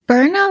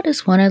Burnout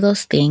is one of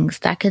those things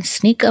that can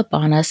sneak up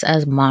on us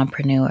as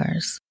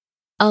mompreneurs.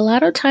 A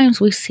lot of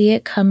times we see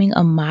it coming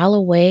a mile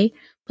away,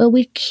 but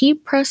we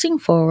keep pressing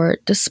forward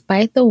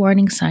despite the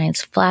warning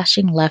signs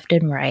flashing left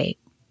and right.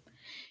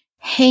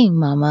 Hey,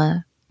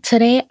 Mama.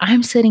 Today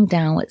I'm sitting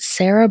down with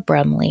Sarah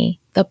Brumley,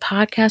 the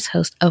podcast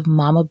host of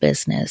Mama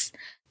Business,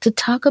 to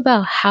talk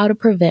about how to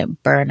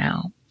prevent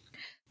burnout.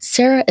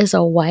 Sarah is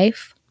a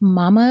wife,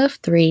 mama of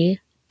 3,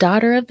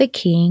 daughter of the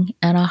king,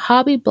 and a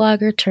hobby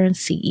blogger turned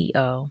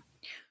CEO.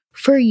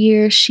 For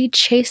years, she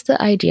chased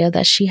the idea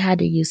that she had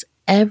to use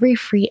every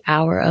free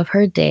hour of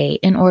her day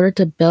in order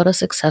to build a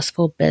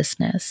successful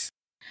business.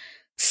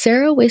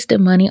 Sarah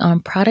wasted money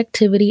on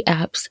productivity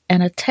apps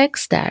and a tech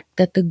stack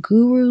that the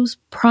gurus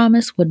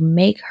promised would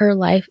make her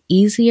life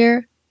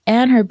easier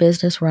and her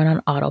business run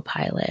on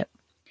autopilot.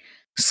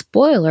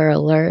 Spoiler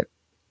alert,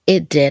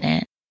 it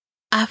didn't.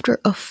 After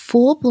a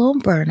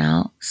full-blown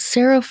burnout,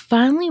 Sarah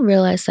finally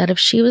realized that if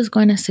she was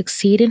going to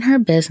succeed in her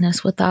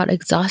business without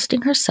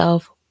exhausting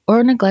herself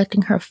or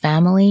neglecting her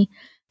family,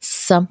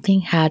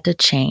 something had to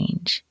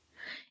change.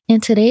 In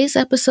today's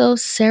episode,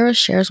 Sarah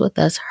shares with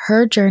us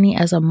her journey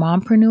as a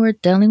mompreneur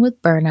dealing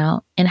with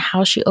burnout and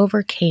how she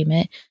overcame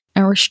it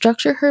and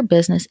restructured her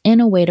business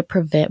in a way to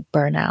prevent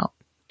burnout.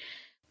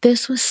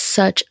 This was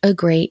such a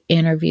great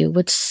interview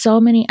with so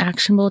many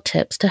actionable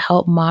tips to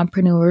help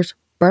mompreneurs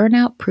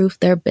burnout-proof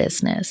their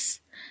business.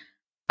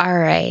 All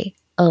right,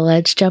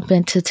 let's jump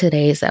into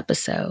today's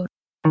episode.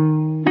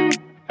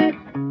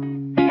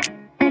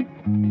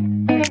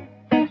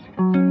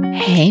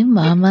 Hey,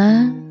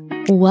 Mama.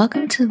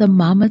 Welcome to the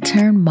Mama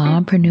Turned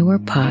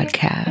Mompreneur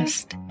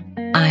podcast.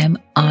 I'm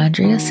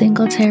Andrea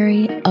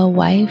Singletary, a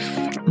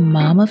wife,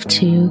 mom of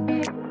 2,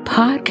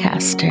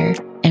 podcaster,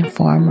 and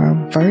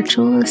former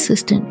virtual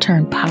assistant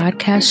turned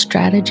podcast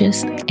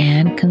strategist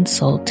and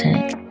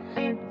consultant.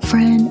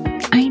 Friend,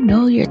 I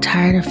know you're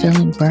tired of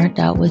feeling burnt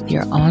out with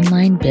your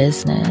online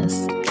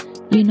business.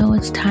 You know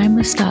it's time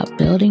to stop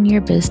building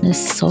your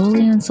business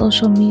solely on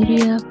social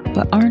media,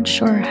 but aren't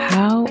sure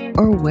how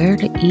or where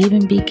to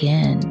even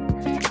begin.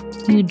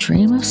 You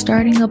dream of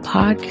starting a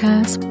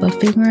podcast, but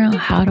figuring out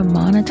how to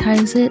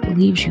monetize it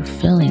leaves you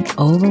feeling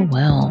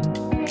overwhelmed.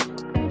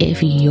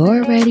 If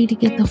you're ready to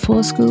get the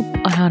full scoop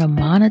on how to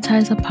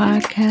monetize a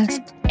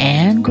podcast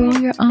and grow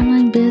your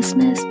online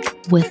business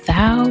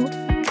without,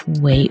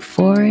 wait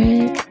for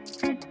it,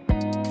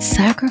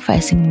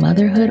 sacrificing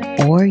motherhood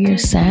or your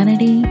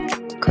sanity,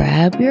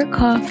 grab your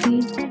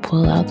coffee,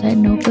 pull out that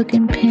notebook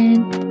and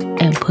pen,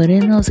 and put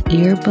in those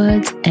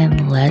earbuds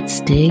and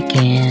let's dig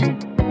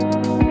in.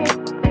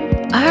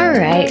 All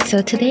right,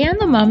 so today on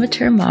the Mama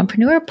Turned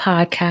Mompreneur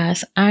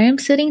podcast, I am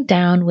sitting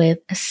down with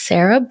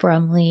Sarah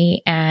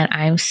Brumley, and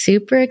I'm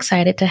super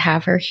excited to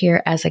have her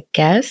here as a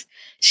guest.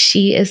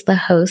 She is the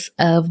host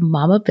of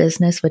Mama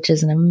Business, which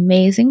is an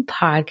amazing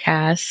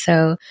podcast.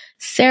 So,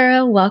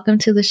 Sarah, welcome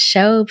to the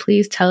show.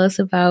 Please tell us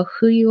about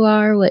who you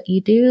are, what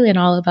you do, and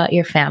all about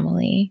your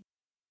family.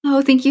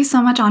 Oh, thank you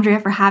so much, Andrea,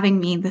 for having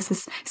me. This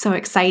is so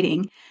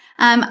exciting.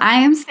 I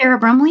am Sarah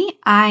Brumley.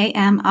 I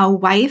am a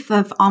wife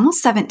of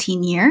almost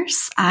 17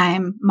 years.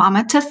 I'm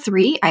mama to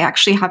 3. I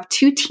actually have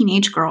 2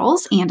 teenage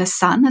girls and a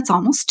son that's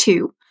almost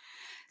 2.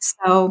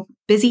 So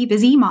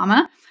busy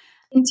mama.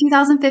 In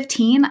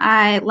 2015,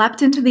 I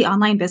leapt into the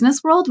online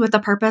business world with the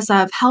purpose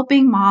of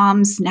helping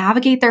moms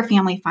navigate their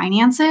family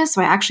finances.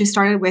 So I actually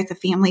started with a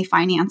family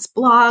finance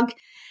blog,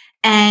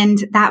 and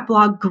that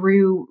blog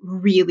grew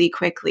really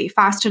quickly,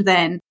 faster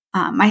than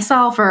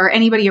myself or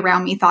anybody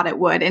around me thought it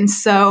would. And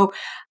so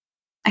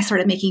I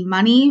started making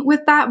money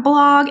with that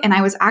blog, and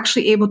I was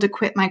actually able to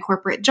quit my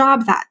corporate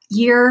job that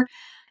year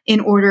in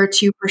order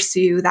to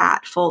pursue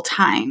that full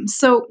time.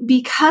 So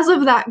because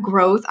of that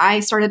growth,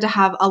 I started to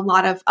have a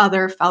lot of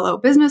other fellow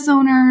business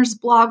owners,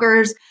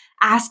 bloggers,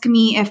 ask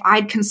me if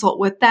I'd consult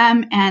with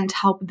them and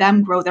help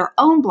them grow their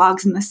own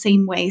blogs in the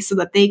same way so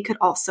that they could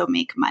also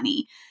make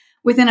money.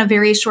 Within a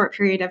very short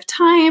period of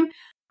time,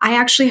 I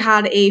actually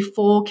had a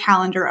full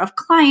calendar of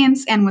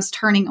clients and was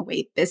turning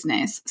away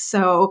business.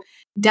 So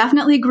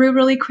definitely grew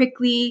really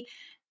quickly.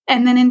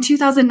 And then in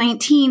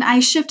 2019, I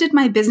shifted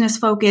my business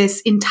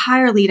focus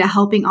entirely to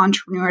helping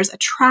entrepreneurs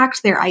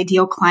attract their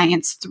ideal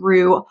clients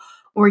through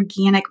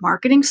organic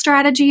marketing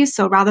strategies.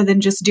 So rather than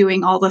just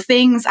doing all the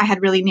things, I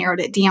had really narrowed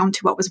it down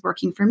to what was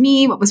working for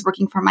me, what was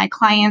working for my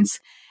clients.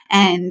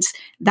 And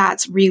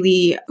that's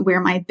really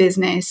where my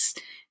business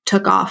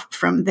took off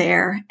from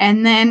there.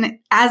 And then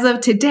as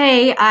of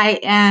today, I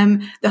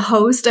am the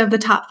host of the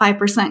top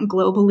 5%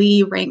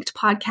 globally ranked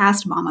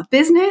podcast, Mama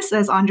Business,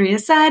 as Andrea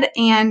said.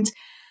 And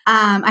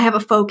I have a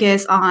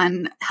focus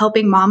on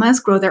helping mamas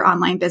grow their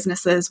online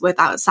businesses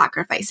without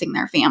sacrificing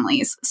their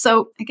families.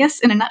 So I guess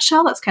in a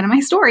nutshell, that's kind of my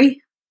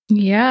story.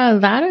 Yeah,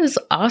 that is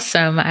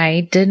awesome.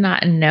 I did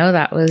not know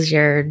that was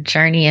your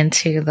journey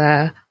into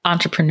the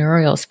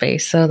entrepreneurial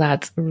space. So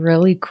that's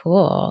really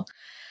cool.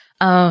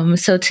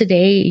 So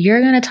today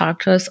you're going to talk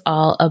to us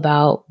all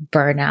about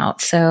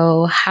burnout.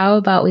 So how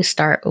about we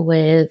start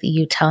with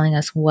you telling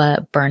us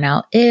what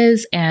burnout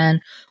is and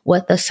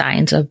what the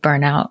signs of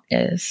burnout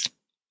is?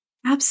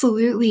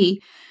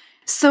 Absolutely.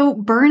 So,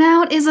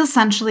 burnout is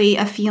essentially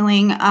a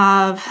feeling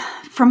of,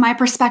 from my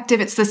perspective,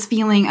 it's this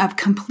feeling of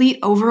complete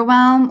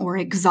overwhelm or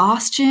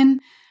exhaustion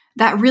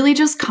that really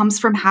just comes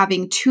from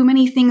having too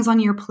many things on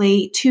your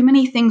plate, too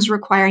many things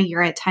requiring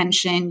your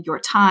attention, your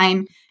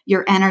time,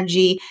 your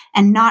energy,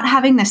 and not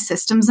having the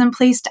systems in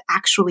place to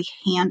actually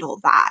handle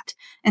that.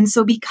 And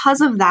so,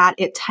 because of that,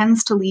 it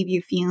tends to leave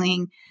you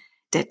feeling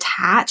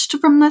detached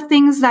from the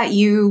things that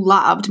you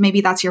loved.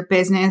 Maybe that's your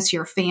business,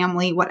 your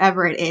family,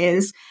 whatever it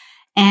is.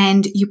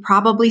 And you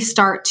probably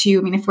start to,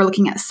 I mean, if we're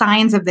looking at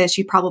signs of this,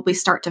 you probably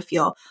start to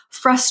feel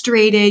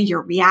frustrated.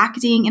 You're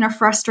reacting in a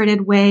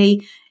frustrated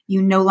way.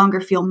 You no longer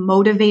feel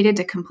motivated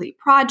to complete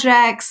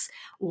projects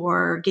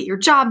or get your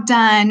job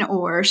done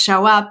or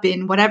show up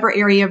in whatever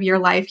area of your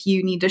life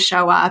you need to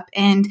show up.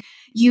 And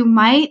you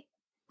might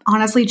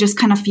honestly just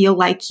kind of feel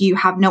like you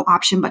have no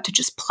option but to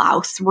just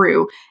plow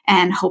through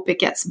and hope it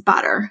gets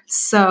better.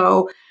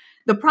 So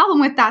the problem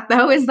with that,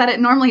 though, is that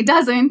it normally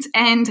doesn't.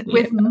 And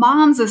with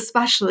moms,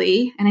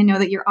 especially, and I know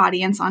that your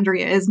audience,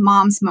 Andrea, is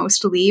moms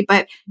mostly,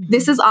 but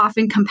this is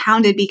often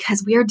compounded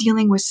because we are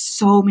dealing with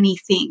so many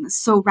things.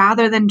 So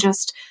rather than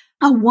just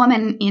a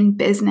woman in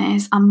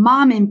business, a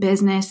mom in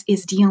business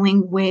is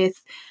dealing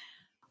with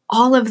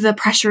all of the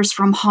pressures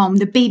from home,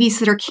 the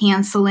babysitter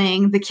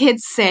canceling, the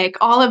kids sick,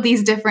 all of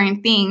these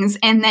different things.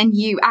 And then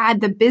you add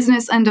the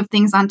business end of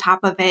things on top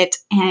of it.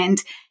 And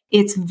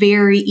it's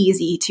very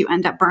easy to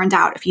end up burned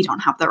out if you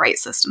don't have the right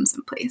systems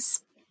in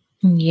place.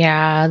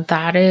 Yeah,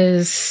 that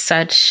is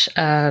such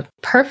a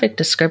perfect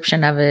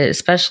description of it,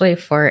 especially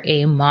for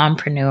a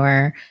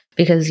mompreneur,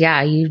 because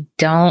yeah, you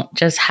don't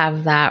just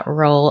have that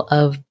role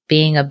of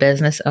being a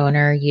business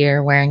owner.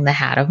 You're wearing the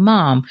hat of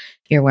mom,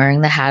 you're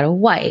wearing the hat of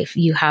wife.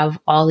 You have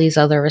all these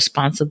other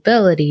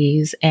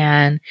responsibilities.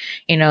 And,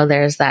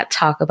 there's that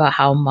talk about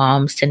how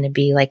moms tend to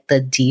be like the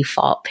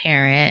default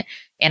parent.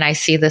 And I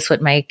see this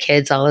with my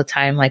kids all the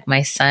time. Like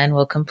my son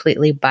will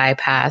completely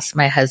bypass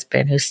my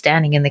husband who's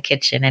standing in the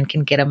kitchen and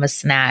can get him a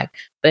snack,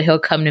 but he'll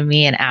come to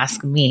me and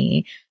ask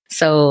me.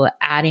 So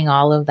adding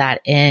all of that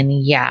in,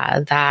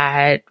 yeah,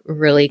 that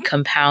really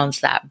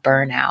compounds that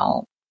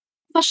burnout.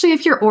 Especially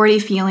if you're already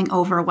feeling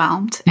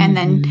overwhelmed and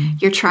then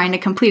you're trying to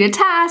complete a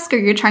task or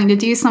you're trying to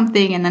do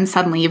something and then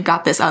suddenly you've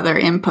got this other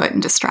input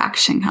and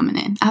distraction coming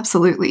in.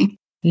 Absolutely.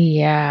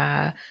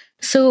 Yeah.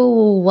 So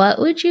what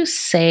would you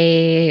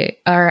say,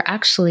 or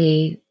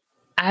actually,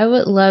 I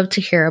would love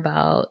to hear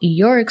about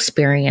your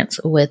experience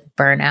with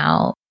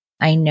burnout.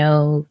 I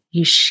know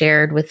you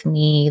shared with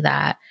me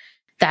that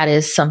that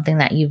is something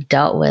that you've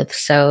dealt with.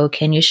 So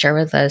can you share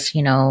with us,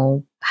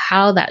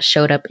 how that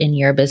showed up in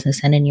your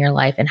business and in your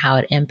life and how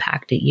it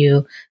impacted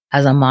you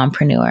as a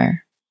mompreneur?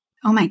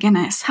 Oh my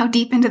goodness. How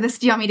deep into this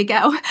do you want me to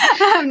go?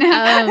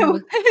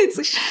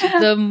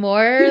 The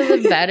more,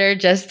 the better,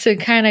 just to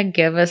kind of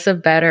give us a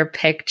better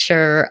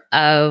picture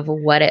of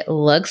what it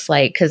looks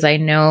like. Because I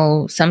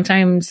know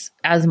sometimes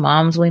as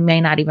moms, we may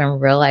not even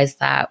realize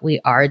that we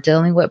are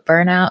dealing with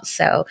burnout.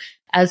 So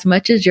as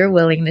much as you're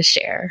willing to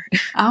share.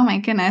 Oh my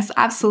goodness.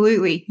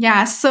 Absolutely.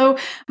 Yeah. So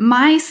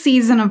my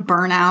season of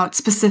burnout,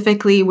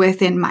 specifically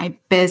within my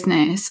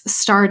business,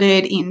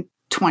 started in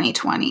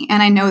 2020.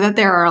 And I know that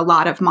there are a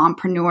lot of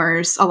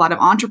mompreneurs, a lot of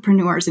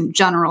entrepreneurs in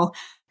general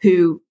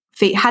who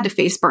had to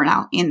face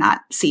burnout in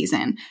that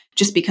season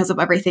just because of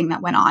everything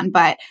that went on.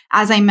 But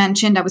as I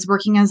mentioned, I was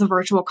working as a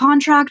virtual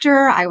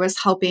contractor. I was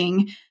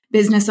helping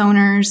business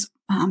owners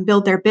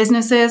build their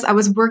businesses. I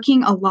was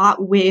working a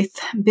lot with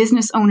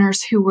business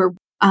owners who were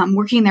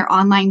working their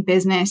online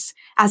business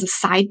as a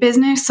side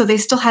business. So they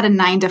still had a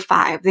 9 to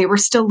 5. They were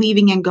still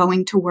leaving and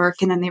going to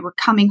work, and then they were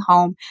coming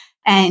home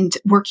and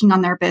working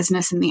on their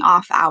business in the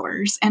off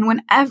hours. And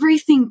when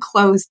everything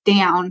closed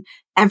down,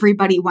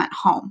 everybody went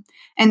home.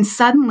 And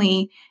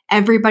suddenly,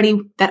 everybody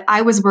that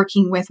I was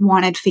working with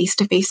wanted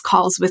face-to-face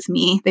calls with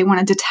me. They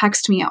wanted to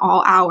text me at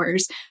all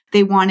hours.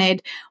 They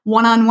wanted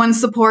one-on-one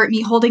support,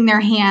 me holding their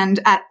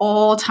hand at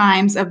all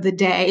times of the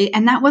day.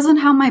 And that wasn't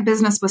how my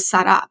business was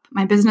set up.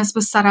 My business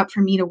was set up for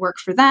me to work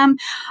for them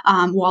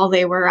while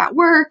they were at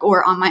work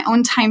or on my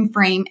own time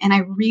frame. And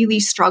I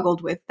really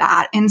struggled with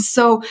that. And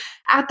so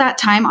at that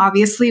time,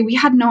 obviously, we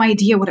had no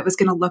idea what it was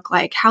going to look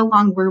like. How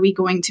long were we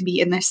going to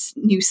be in this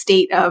new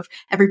state of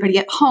everybody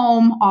at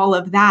home, all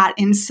of that?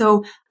 And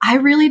so I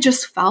really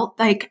just felt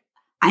like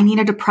I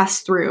needed to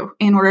press through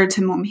in order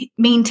to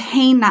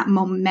maintain that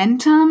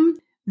momentum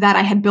that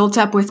I had built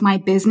up with my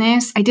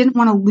business. I didn't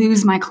want to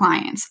lose my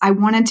clients. I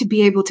wanted to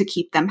be able to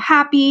keep them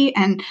happy,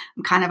 and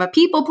I'm kind of a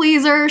people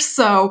pleaser.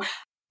 So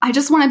I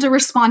just wanted to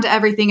respond to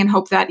everything and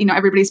hope that,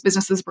 everybody's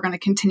businesses were going to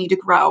continue to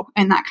grow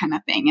and that kind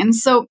of thing. And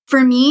so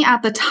for me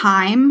at the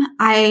time,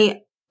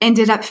 I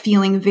ended up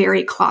feeling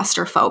very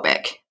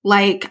claustrophobic.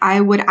 Like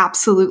I would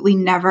absolutely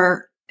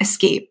never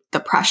escape the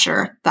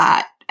pressure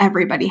that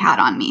everybody had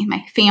on me.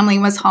 My family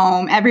was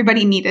home.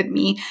 Everybody needed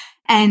me.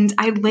 And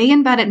I'd lay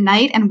in bed at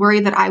night and worry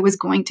that I was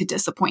going to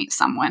disappoint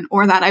someone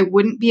or that I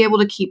wouldn't be able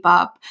to keep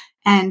up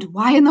And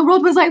why in the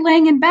world was I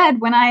laying in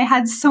bed when I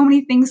had so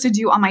many things to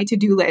do on my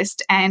to-do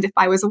list? And if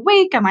I was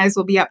awake, I might as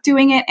well be up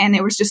doing it. And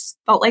it was just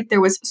felt like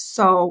there was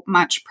so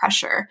much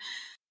pressure.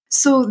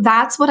 So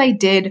that's what I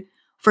did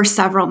for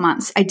several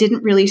months. I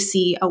didn't really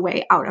see a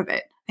way out of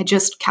it. I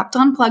just kept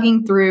on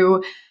plugging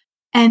through.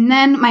 And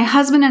then my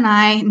husband and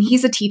I, and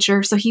he's a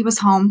teacher, so he was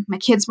home. My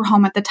kids were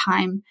home at the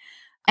time.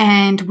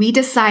 And we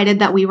decided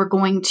that we were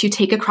going to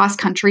take a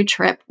cross-country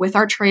trip with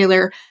our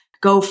trailer,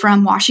 go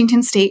from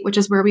Washington State, which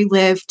is where we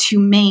live, to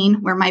Maine,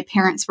 where my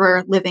parents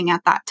were living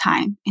at that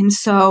time. And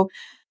so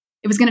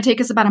it was going to take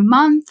us about a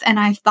month. And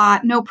I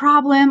thought, no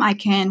problem, I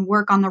can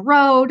work on the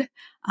road.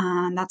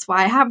 That's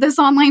why I have this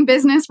online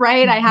business,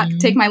 right? I have to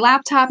take my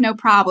laptop, no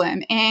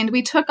problem. And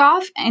we took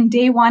off. And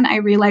day one, I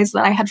realized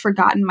that I had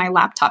forgotten my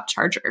laptop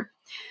charger.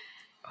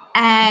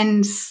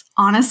 And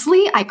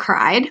honestly, I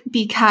cried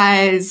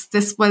because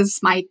this was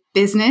my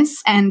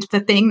business and the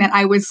thing that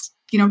I was,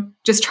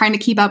 just trying to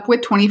keep up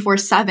with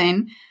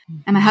 24/7.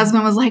 And my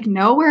husband was like,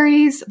 no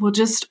worries. We'll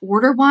just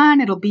order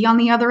one. It'll be on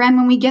the other end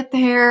when we get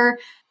there.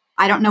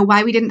 I don't know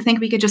why we didn't think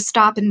we could just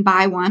stop and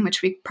buy one,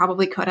 which we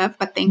probably could have.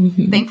 But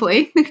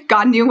thankfully,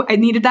 God knew I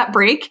needed that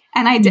break.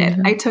 And I did.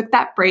 I took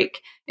that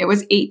break. It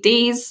was 8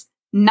 days,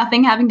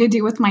 nothing having to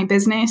do with my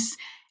business.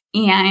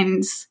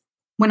 And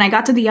when I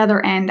got to the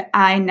other end,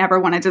 I never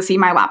wanted to see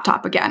my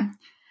laptop again.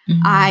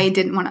 I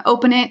didn't want to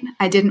open it.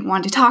 I didn't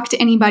want to talk to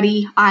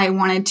anybody. I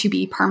wanted to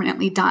be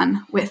permanently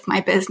done with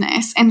my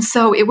business. And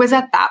so it was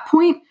at that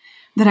point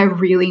that I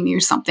really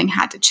knew something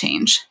had to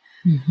change.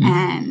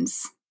 And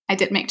I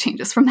did make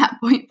changes from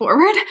that point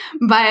forward.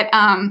 But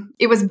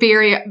it was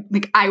very,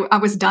 I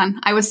was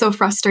done. I was so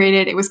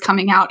frustrated. It was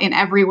coming out in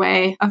every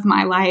way of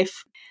my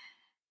life.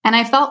 And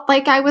I felt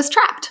like I was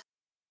trapped.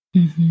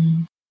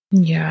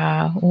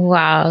 Yeah.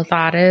 Wow.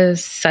 That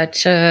is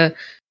such a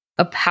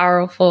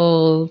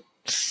powerful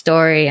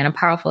story and a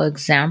powerful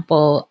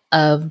example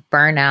of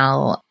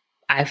burnout.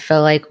 I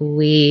feel like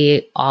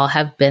we all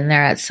have been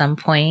there at some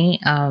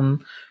point.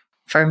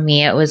 For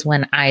me, it was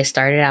when I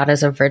started out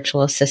as a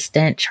virtual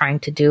assistant, trying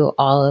to do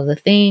all of the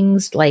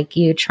things like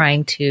you,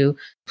 trying to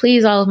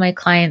please all of my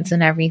clients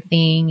and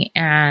everything.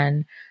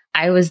 And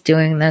I was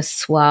doing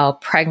this while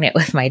pregnant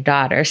with my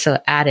daughter. So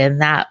add in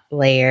that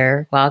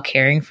layer while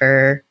caring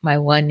for my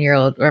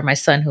 1-year-old, or my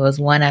son who was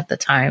 1 at the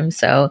time.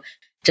 So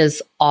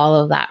just all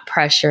of that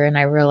pressure. And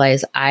I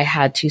realized I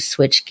had to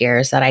switch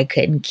gears, that I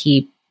couldn't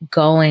keep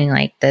going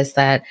like this,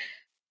 that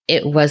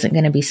it wasn't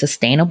going to be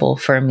sustainable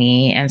for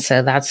me. And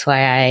so that's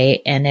why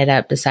I ended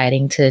up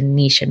deciding to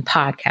niche in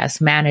podcast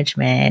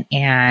management,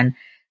 and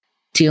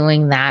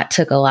doing that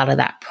took a lot of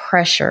that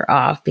pressure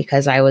off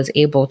because I was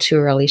able to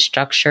really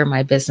structure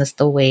my business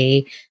the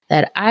way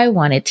that I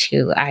wanted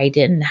to. I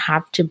didn't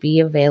have to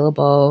be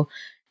available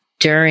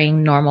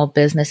during normal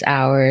business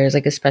hours,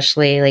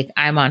 especially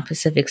I'm on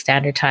Pacific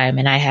Standard Time,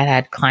 and I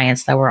had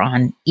clients that were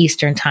on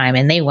Eastern Time,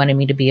 and they wanted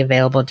me to be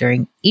available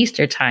during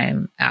Eastern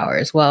Time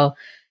hours. Well,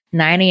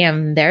 9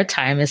 a.m. their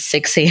time is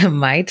 6 a.m.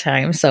 my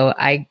time. So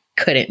I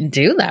couldn't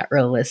do that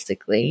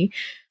realistically.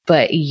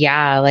 But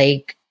yeah,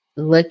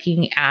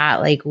 looking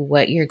at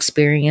what you're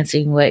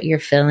experiencing, what you're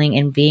feeling,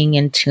 and being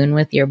in tune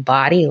with your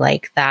body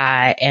like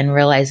that, and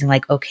realizing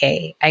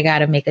okay, I got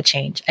to make a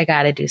change. I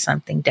got to do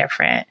something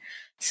different.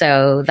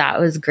 So that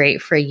was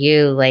great for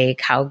you,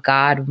 how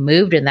God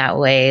moved in that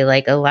way,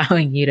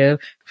 allowing you to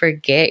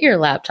forget your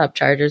laptop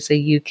charger so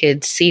you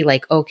could see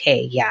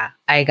okay, yeah,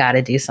 I got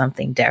to do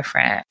something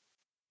different.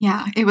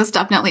 Yeah, it was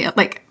definitely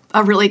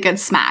a really good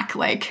smack.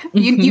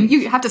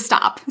 You have to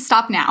stop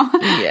now.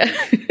 Yeah.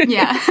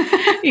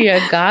 Yeah.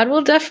 Yeah. God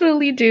will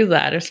definitely do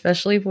that,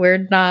 especially if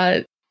we're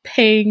not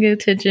paying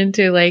attention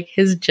to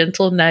his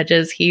gentle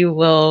nudges. He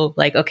will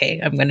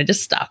okay, I'm going to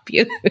just stop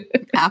you.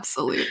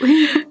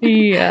 Absolutely.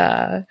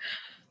 Yeah.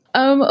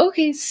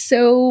 Okay.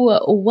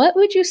 So what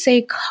would you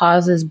say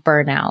causes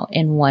burnout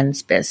in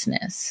one's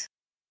business?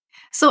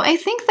 So I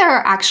think there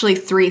are actually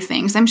 3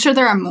 things. I'm sure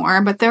there are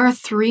more, but there are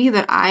 3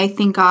 that I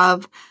think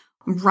of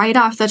right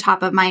off the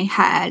top of my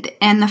head.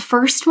 And the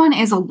first one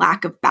is a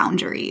lack of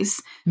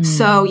boundaries.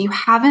 So you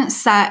haven't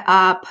set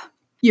up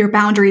your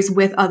boundaries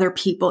with other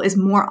people is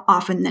more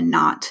often than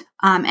not.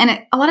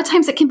 A lot of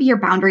times it can be your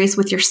boundaries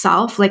with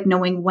yourself,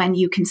 knowing when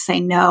you can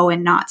say no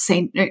and not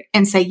say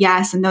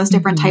yes, and those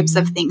different types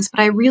of things. But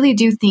I really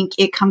do think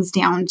it comes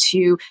down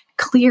to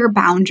clear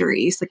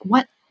boundaries.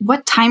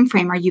 What time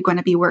frame are you going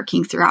to be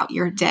working throughout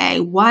your day?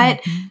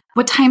 What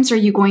times are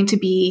you going to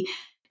be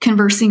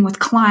conversing with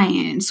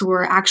clients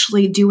or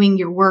actually doing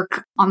your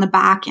work on the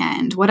back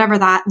end, whatever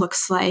that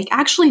looks like?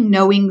 Actually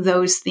knowing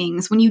those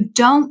things. When you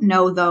don't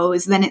know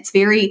those, then it's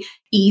very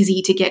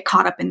easy to get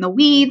caught up in the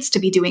weeds, to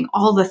be doing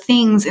all the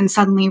things and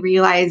suddenly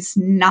realize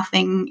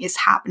nothing is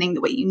happening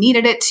the way you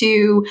needed it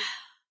to.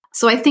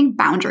 So I think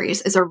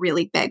boundaries is a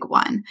really big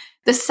one.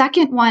 The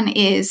second one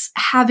is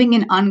having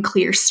an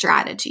unclear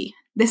strategy.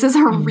 This is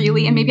a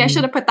really, and maybe I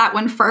should have put that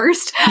one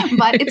first,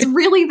 but it's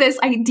really this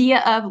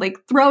idea of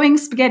throwing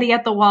spaghetti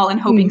at the wall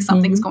and hoping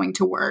something's going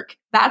to work.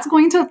 That's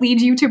going to lead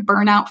you to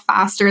burnout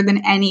faster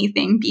than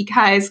anything,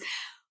 because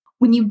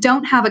when you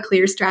don't have a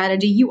clear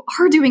strategy, you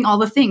are doing all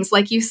the things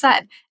like you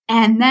said.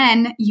 And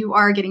then you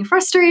are getting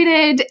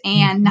frustrated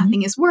and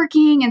nothing is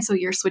working. And so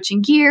you're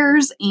switching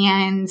gears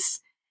and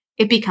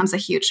it becomes a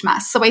huge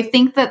mess. So I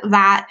think that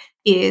that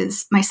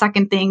is my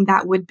second thing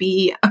that would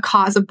be a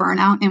cause of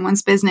burnout in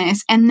one's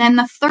business. And then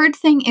the third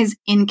thing is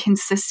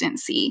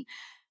inconsistency.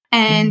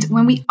 And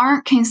when we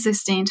aren't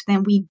consistent,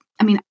 then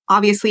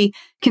obviously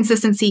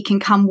consistency can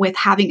come with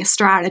having a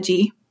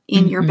strategy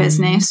in your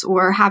business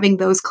or having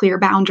those clear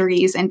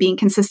boundaries and being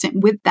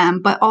consistent with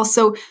them. But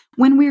also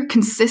when we're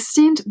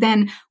consistent,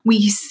 then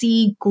we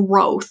see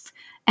growth.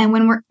 And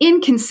when we're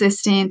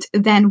inconsistent,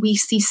 then we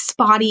see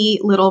spotty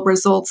little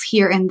results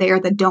here and there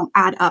that don't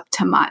add up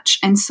to much.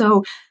 And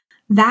so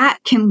that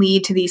can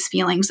lead to these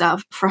feelings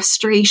of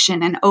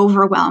frustration and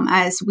overwhelm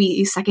as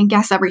we second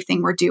guess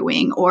everything we're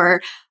doing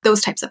or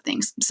those types of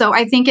things. So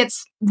I think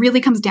it's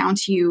really comes down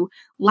to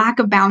lack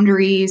of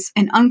boundaries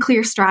and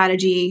unclear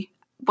strategy.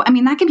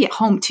 That can be at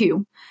home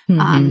too.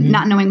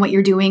 Not knowing what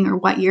you're doing or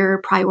what your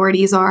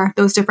priorities are,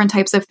 those different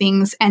types of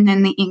things. And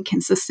then the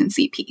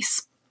inconsistency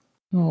piece.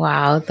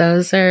 Wow,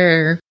 those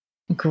are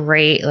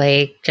great.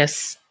 Like,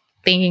 just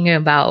thinking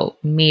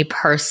about me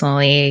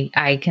personally,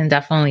 I can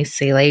definitely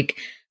see like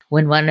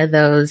when one of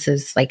those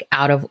is like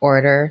out of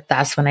order,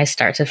 that's when I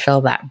start to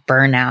feel that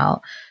burnout.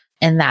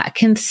 And that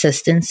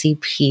consistency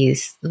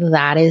piece,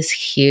 that is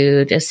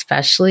huge,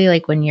 especially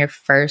like when you're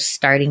first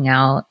starting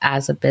out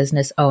as a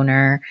business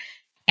owner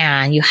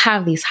and you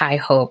have these high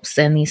hopes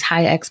and these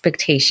high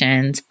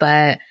expectations,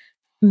 but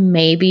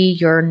maybe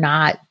you're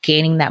not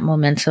gaining that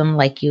momentum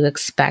like you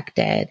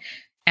expected.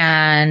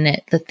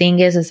 And the thing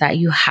is that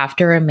you have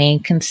to remain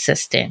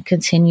consistent,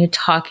 continue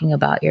talking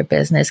about your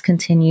business,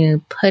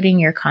 continue putting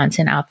your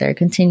content out there,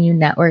 continue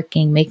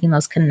networking, making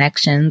those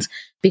connections,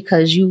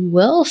 because you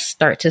will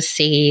start to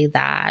see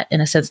that,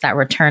 in a sense, that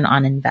return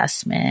on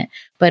investment.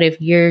 But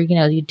if you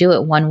do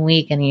it 1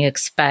 week and you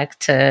expect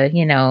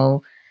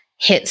to,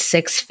 hit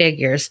 6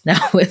 figures. No,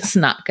 it's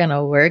not going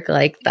to work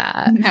like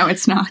that. No,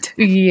 it's not.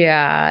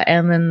 Yeah.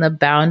 And then the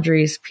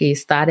boundaries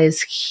piece, that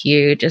is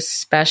huge,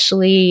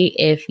 especially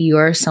if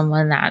you're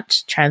someone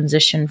that's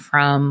transitioned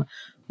from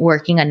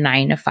working a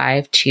 9 to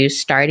 5 to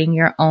starting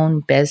your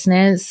own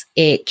business.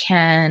 It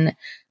can,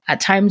 at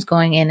times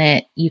going in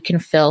it, you can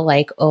feel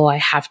like, oh, I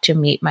have to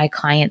meet my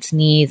clients'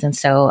 needs. And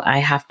so I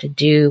have to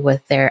do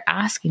what they're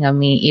asking of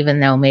me,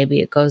 even though maybe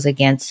it goes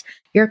against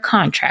your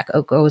contract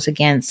or goes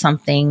against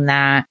something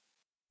that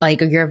like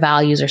your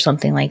values or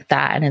something like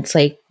that. And it's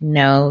like,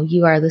 no,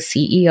 you are the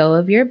CEO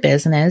of your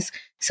business.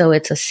 So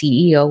it's a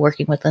CEO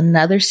working with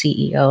another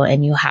CEO,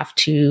 and you have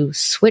to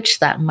switch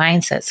that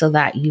mindset so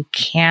that you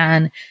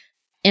can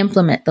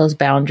implement those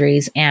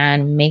boundaries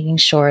and making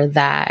sure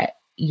that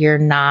you're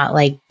not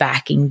like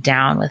backing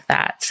down with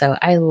that. So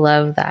I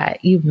love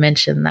that you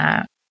mentioned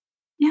that.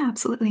 Yeah,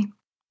 absolutely.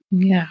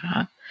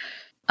 Yeah.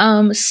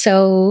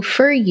 So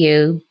for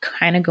you,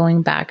 kind of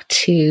going back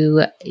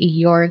to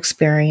your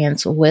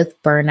experience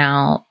with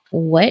burnout,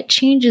 what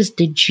changes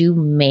did you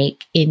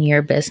make in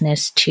your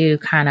business to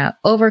kind of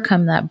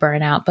overcome that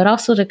burnout, but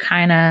also to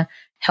kind of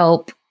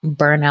help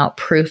burnout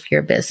proof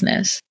your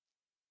business?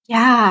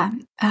 Yeah,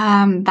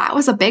 that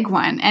was a big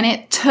one. And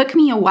it took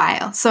me a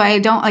while. So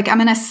I'm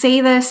going to say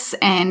this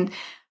and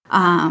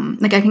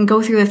I can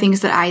go through the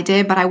things that I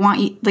did, but I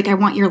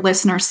want your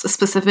listeners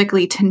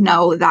specifically to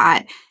know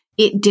that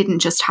it didn't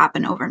just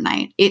happen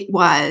overnight. It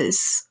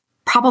was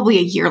probably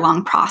a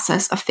year-long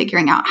process of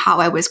figuring out how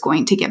I was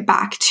going to get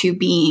back to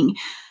being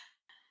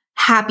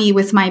happy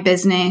with my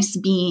business,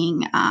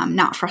 being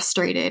not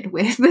frustrated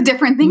with the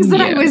different things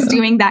that I was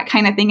doing, that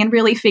kind of thing, and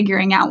really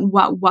figuring out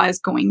what was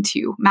going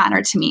to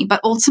matter to me.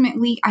 But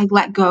ultimately, I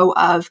let go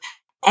of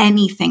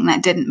anything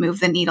that didn't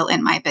move the needle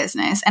in my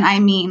business. And I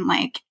mean,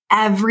 like,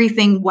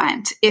 everything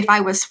went. If I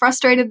was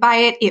frustrated by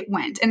it, it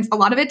went. And a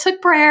lot of it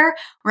took prayer,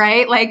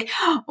 right? Like,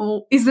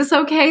 oh, is this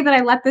okay that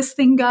I let this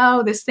thing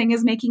go? This thing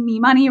is making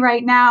me money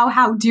right now.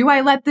 How do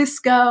I let this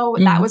go?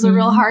 That was a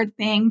real hard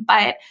thing.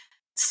 But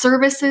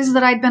services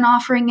that I'd been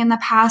offering in the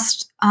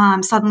past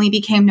suddenly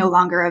became no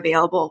longer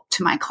available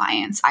to my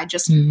clients. I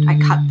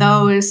cut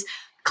those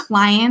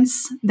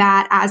clients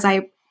that, as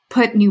I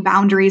put new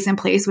boundaries in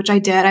place, which I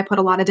did. I put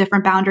a lot of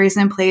different boundaries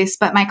in place,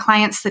 but my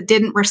clients that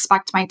didn't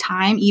respect my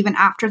time, even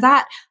after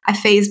that, I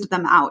phased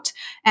them out.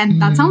 And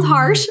that sounds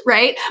harsh,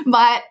 right?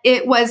 But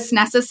it was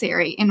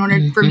necessary in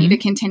order for me to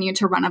continue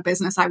to run a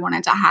business I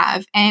wanted to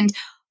have. And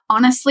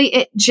honestly,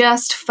 it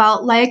just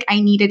felt like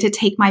I needed to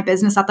take my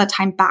business at the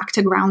time back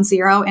to ground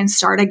zero and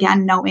start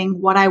again,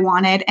 knowing what I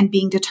wanted and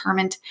being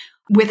determined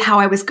with how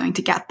I was going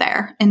to get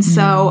there. And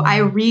so I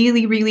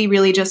really, really,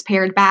 really just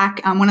pared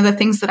back. One of the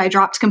things that I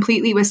dropped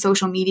completely was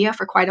social media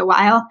for quite a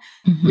while.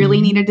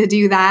 Really needed to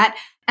do that.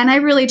 And I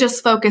really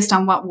just focused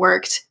on what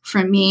worked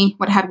for me,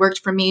 what had worked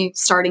for me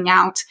starting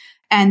out,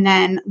 and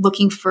then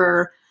looking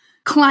for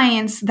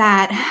clients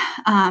that,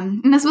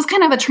 and this was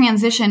kind of a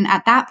transition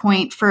at that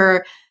point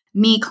for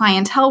me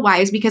clientele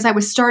wise, because I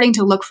was starting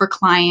to look for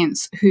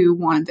clients who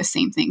wanted the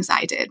same things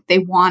I did. They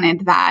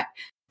wanted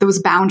those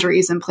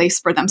boundaries in place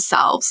for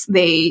themselves.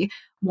 They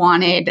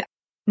wanted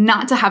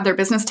not to have their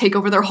business take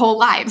over their whole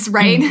lives,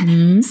 right?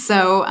 Mm-hmm.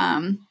 So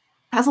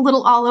I was a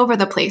little all over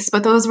the place,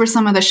 but those were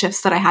some of the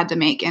shifts that I had to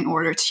make in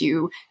order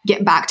to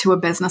get back to a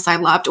business I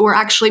loved, or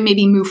actually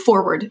maybe move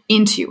forward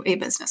into a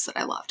business that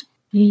I loved.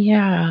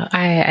 Yeah,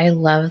 I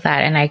love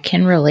that. And I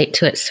can relate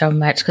to it so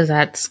much because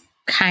that's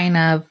kind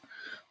of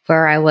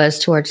where I was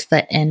towards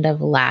the end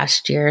of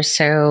last year.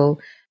 So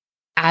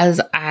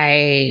as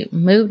I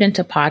moved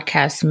into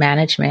podcast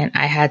management,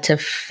 I had to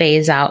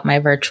phase out my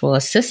virtual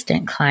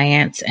assistant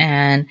clients.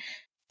 And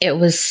it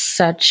was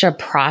such a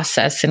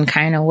process, and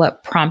kind of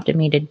what prompted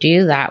me to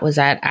do that was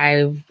that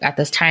at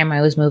this time, I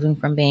was moving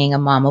from being a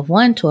mom of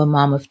one to a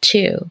mom of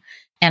two.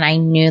 And I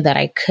knew that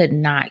I could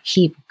not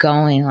keep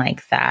going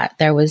like that.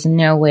 There was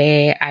no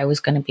way I was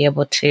going to be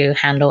able to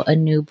handle a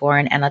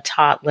newborn and a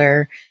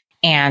toddler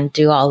and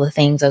do all the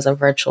things as a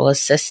virtual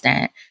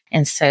assistant.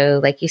 And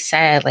so, like you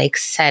said, like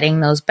setting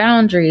those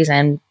boundaries.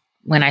 And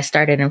when I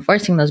started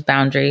enforcing those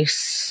boundaries,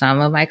 some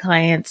of my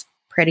clients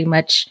pretty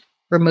much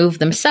remove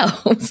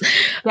themselves.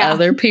 Yeah.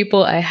 Other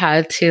people I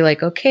had to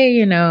like,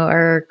 okay,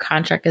 our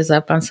contract is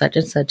up on such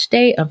and such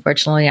date.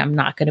 Unfortunately, I'm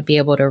not going to be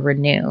able to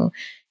renew.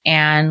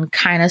 And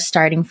kind of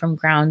starting from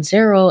ground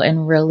zero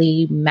and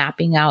really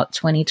mapping out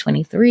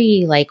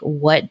 2023, like,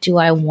 what do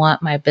I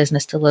want my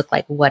business to look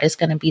like? What is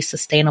going to be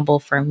sustainable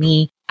for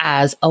me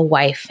as a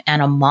wife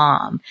and a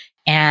mom?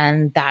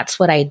 And that's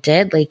what I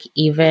did. Like,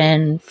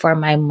 even for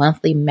my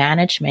monthly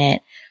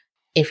management,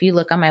 if you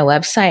look on my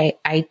website,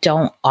 I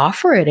don't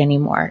offer it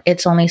anymore.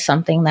 It's only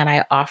something that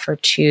I offer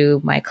to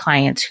my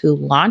clients who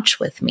launch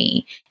with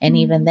me. And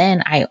even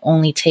then, I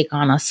only take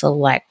on a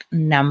select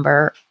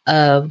number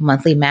of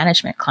monthly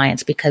management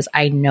clients because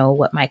I know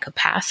what my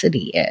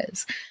capacity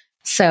is.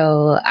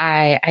 So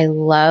I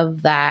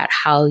love that,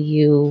 how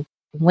you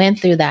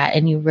went through that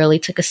and you really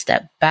took a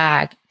step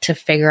back to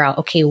figure out,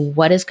 okay,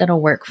 what is going to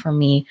work for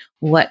me?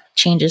 What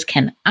changes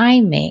can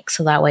I make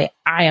so that way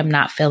I am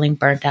not feeling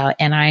burnt out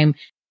and I'm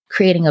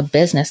creating a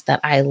business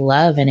that I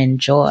love and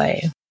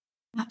enjoy.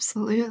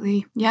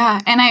 Absolutely. Yeah.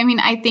 And I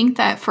mean, I think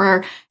that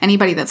for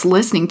anybody that's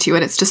listening to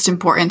it, it's just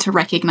important to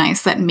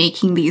recognize that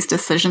making these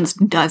decisions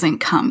doesn't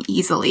come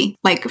easily.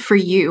 Like for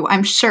you,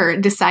 I'm sure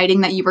deciding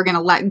that you were going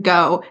to let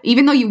go,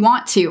 even though you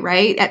want to,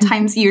 right? At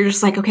times you're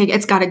just like, okay,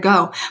 it's got to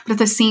go. But at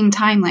the same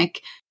time,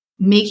 like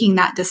making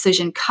that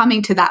decision,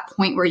 coming to that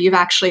point where you've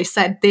actually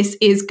said, this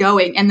is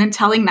going, and then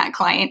telling that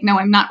client, no,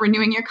 I'm not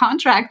renewing your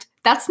contract.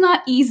 That's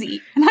not easy.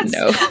 And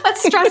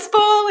that's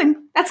stressful, and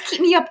that's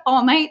keep me up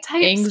all night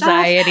type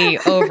anxiety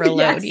stuff.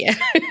 Overload. Yeah.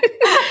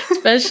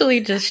 Especially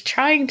just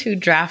trying to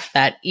draft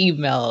that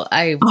email.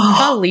 I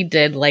probably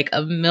did like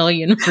a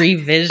million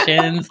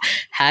revisions,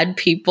 had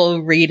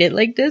people read it.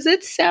 Like, does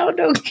it sound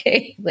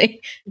okay?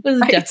 Like, it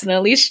was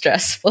definitely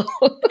stressful.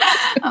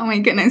 Oh my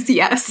goodness.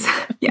 Yes.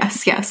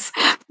 Yes.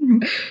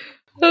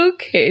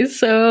 Okay,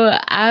 so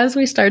as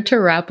we start to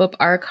wrap up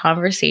our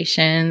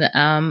conversation,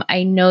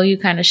 I know you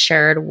kind of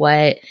shared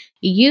what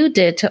you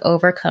did to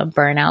overcome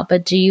burnout,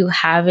 but do you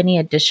have any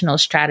additional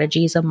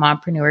strategies a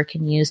mompreneur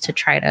can use to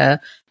try to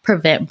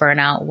prevent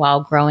burnout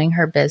while growing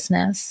her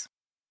business?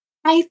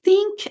 I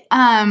think,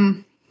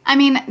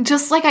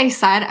 just like I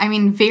said,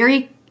 having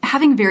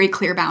very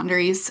clear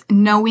boundaries,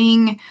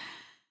 knowing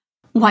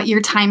what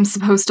your time's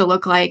supposed to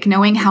look like,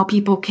 knowing how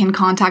people can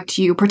contact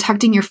you,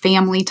 protecting your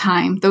family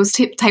time, those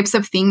types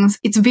of things.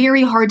 It's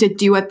very hard to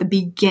do at the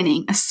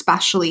beginning,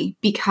 especially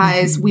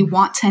because we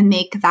want to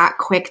make that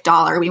quick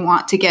dollar. We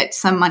want to get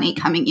some money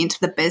coming into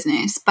the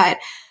business. But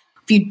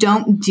if you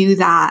don't do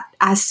that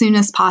as soon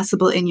as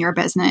possible in your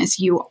business,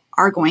 you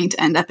are going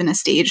to end up in a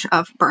stage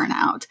of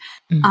burnout.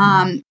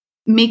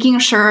 Making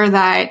sure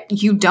that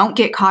you don't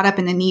get caught up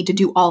in the need to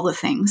do all the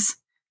things.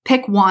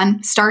 Pick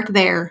one, start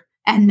there,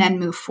 and then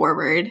move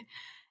forward.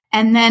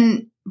 And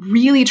then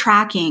really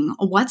tracking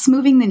what's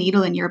moving the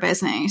needle in your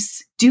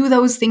business. Do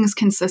those things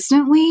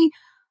consistently,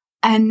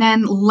 and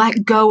then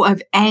let go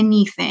of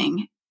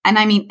anything. And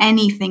I mean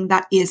anything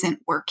that isn't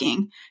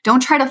working.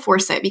 Don't try to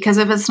force it, because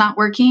if it's not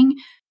working,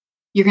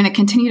 you're going to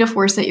continue to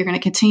force it. You're going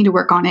to continue to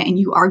work on it. And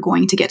you are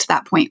going to get to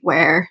that point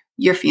where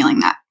you're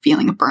feeling that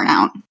feeling of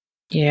burnout.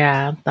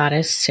 Yeah, that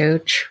is so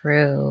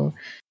true.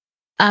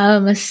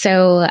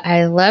 So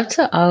I love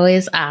to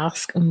always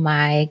ask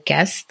my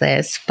guests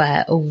this,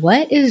 but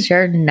what is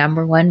your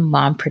number one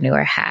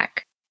mompreneur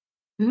hack?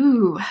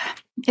 Ooh,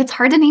 it's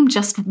hard to name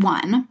just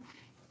one,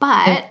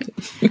 but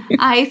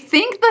I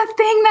think the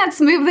thing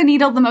that's moved the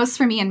needle the most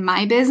for me in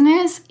my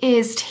business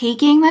is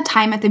taking the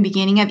time at the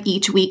beginning of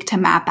each week to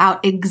map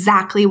out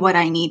exactly what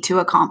I need to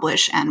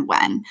accomplish and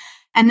when.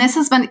 And this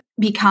has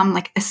become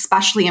like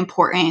especially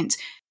important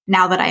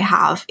now that I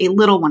have a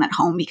little one at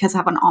home, because I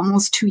have an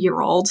almost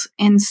 2-year-old.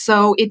 And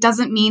so it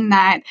doesn't mean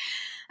that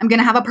I'm going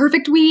to have a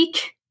perfect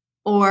week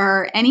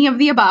or any of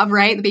the above,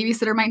 right? The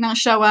babysitter might not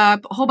show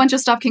up. A whole bunch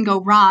of stuff can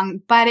go wrong.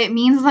 But it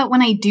means that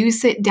when I do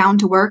sit down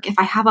to work, if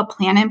I have a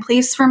plan in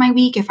place for my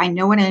week, if I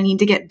know what I need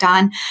to get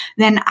done,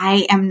 then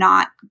I am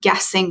not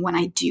guessing when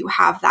I do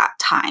have that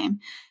time.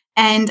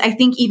 And I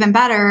think even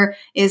better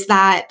is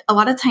that a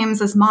lot of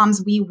times as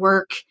moms, we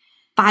work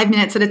 5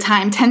 minutes at a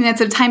time, 10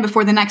 minutes at a time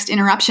before the next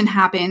interruption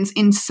happens.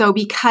 And so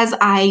because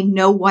I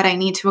know what I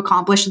need to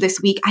accomplish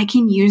this week, I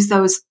can use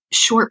those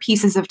short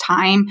pieces of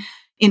time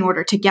in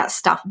order to get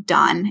stuff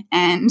done.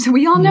 And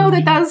we all know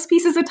that those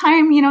pieces of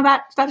time,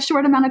 that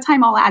short amount of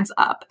time all adds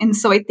up. And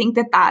so I think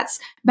that that's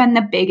been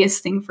the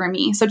biggest thing for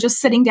me. So just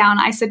sitting down,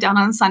 I sit down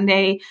on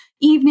Sunday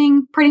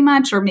evening pretty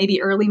much, or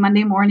maybe early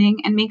Monday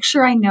morning, and make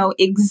sure I know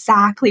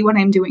exactly what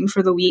I'm doing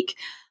for the week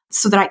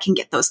so that I can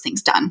get those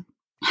things done.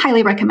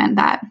 Highly recommend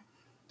that.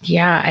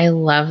 Yeah, I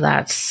love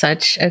that.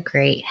 Such a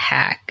great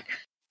hack.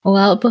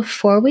 Well,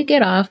 before we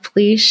get off,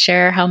 please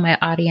share how my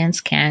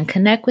audience can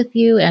connect with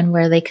you and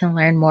where they can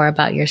learn more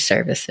about your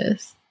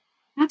services.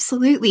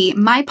 Absolutely.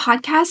 My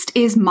podcast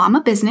is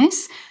Mama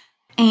Business,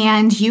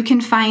 and you can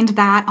find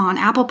that on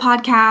Apple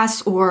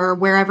Podcasts or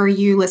wherever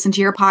you listen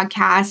to your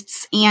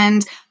podcasts.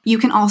 And you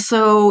can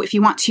also, if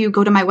you want to,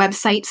 go to my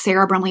website,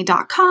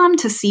 sarahbrumley.com,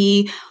 to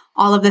see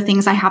all of the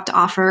things I have to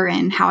offer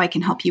and how I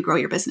can help you grow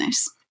your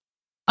business.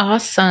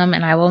 Awesome.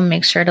 And I will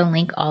make sure to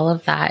link all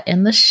of that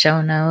in the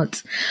show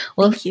notes.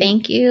 Well,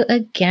 thank you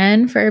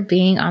again for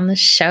being on the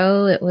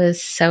show. It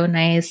was so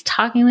nice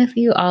talking with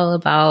you all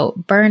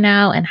about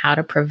burnout and how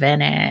to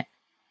prevent it.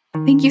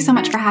 Thank you so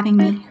much for having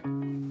me.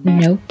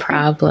 No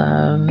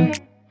problem.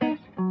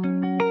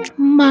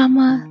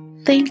 Mama,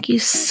 thank you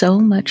so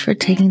much for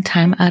taking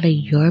time out of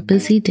your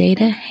busy day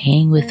to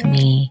hang with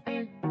me.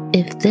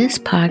 If this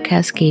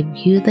podcast gave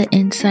you the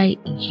insight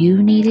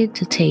you needed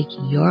to take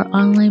your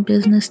online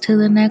business to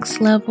the next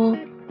level,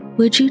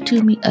 would you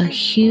do me a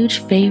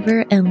huge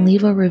favor and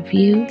leave a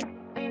review?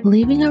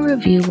 Leaving a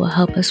review will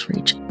help us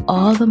reach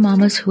all the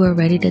mamas who are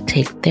ready to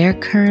take their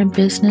current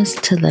business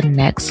to the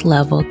next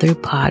level through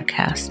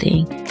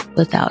podcasting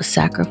without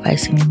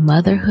sacrificing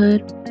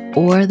motherhood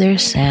or their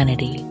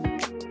sanity.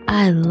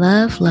 I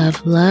love,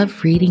 love,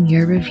 love reading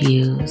your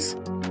reviews.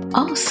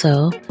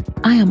 Also,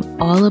 I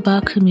am all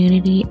about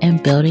community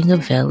and building a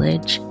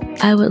village.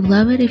 I would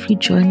love it if you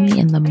join me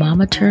in the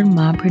Mama Turned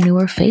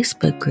Mompreneur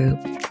Facebook group.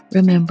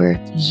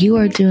 Remember, you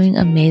are doing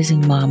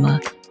amazing, Mama.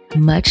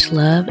 Much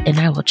love, and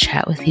I will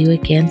chat with you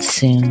again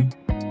soon.